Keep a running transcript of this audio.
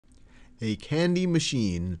A candy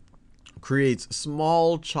machine creates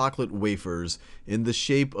small chocolate wafers in the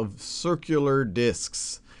shape of circular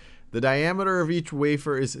discs. The diameter of each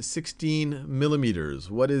wafer is 16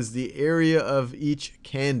 millimeters. What is the area of each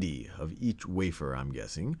candy, of each wafer, I'm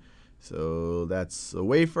guessing? So that's a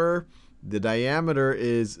wafer. The diameter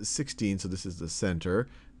is 16, so this is the center.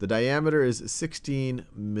 The diameter is 16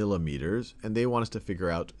 millimeters, and they want us to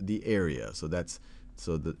figure out the area. So that's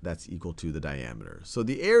equal to the diameter. So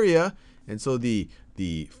the area, and so the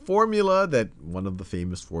formula, that one of the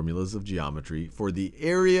famous formulas of geometry for the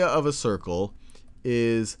area of a circle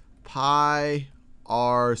is pi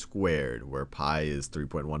r squared, where pi is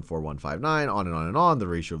 3.14159, on and on and on, the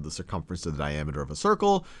ratio of the circumference to the diameter of a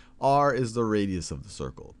circle. R is the radius of the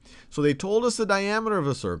circle. So they told us the diameter of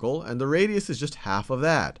a circle, and the radius is just half of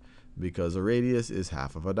that, because a radius is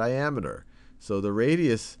half of a diameter. So the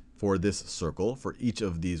radius for this circle, for each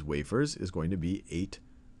of these wafers, is going to be 8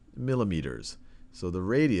 millimeters. So the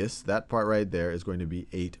radius, that part right there, is going to be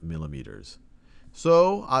 8 millimeters.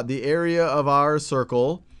 So the area of our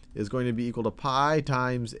circle is going to be equal to pi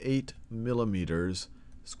times 8 millimeters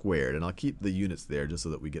squared. And I'll keep the units there just so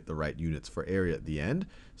that we get the right units for area at the end.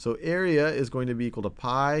 So area is going to be equal to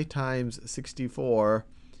pi times 64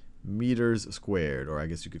 meters squared, or I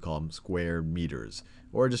guess you could call them square meters.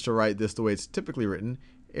 Or just to write this the way it's typically written,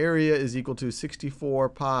 area is equal to 64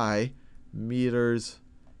 pi meters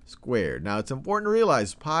squared. Now it's important to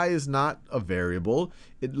realize pi is not a variable.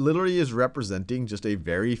 It literally is representing just a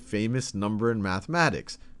very famous number in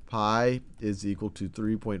mathematics. Pi is equal to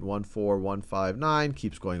 3.14159,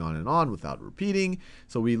 keeps going on and on without repeating.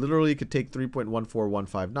 So we literally could take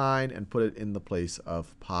 3.14159 and put it in the place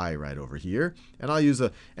of pi right over here. And I'll use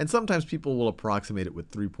and sometimes people will approximate it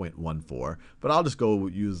with 3.14, but I'll just go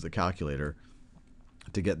use the calculator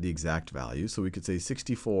to get the exact value. So we could say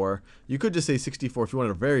 64. You could just say 64. If you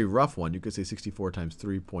wanted a very rough one, you could say 64 times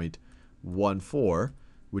 3.14,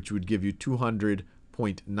 which would give you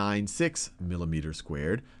 200.96 millimeters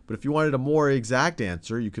squared. But if you wanted a more exact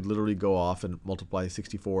answer, you could literally go off and multiply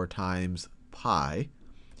 64 times pi.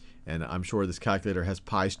 And I'm sure this calculator has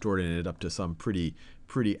pi stored in it up to some pretty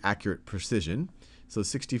accurate precision. So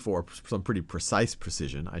 64, some pretty precise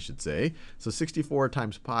precision, I should say. So 64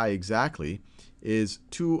 times pi exactly is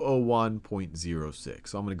 201.06.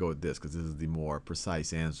 So I'm going to go with this because this is the more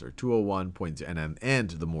precise answer. 201. And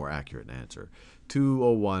the more accurate answer.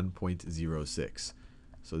 201.06.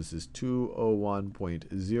 So this is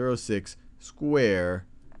 201.06 square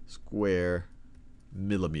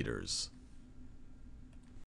millimeters.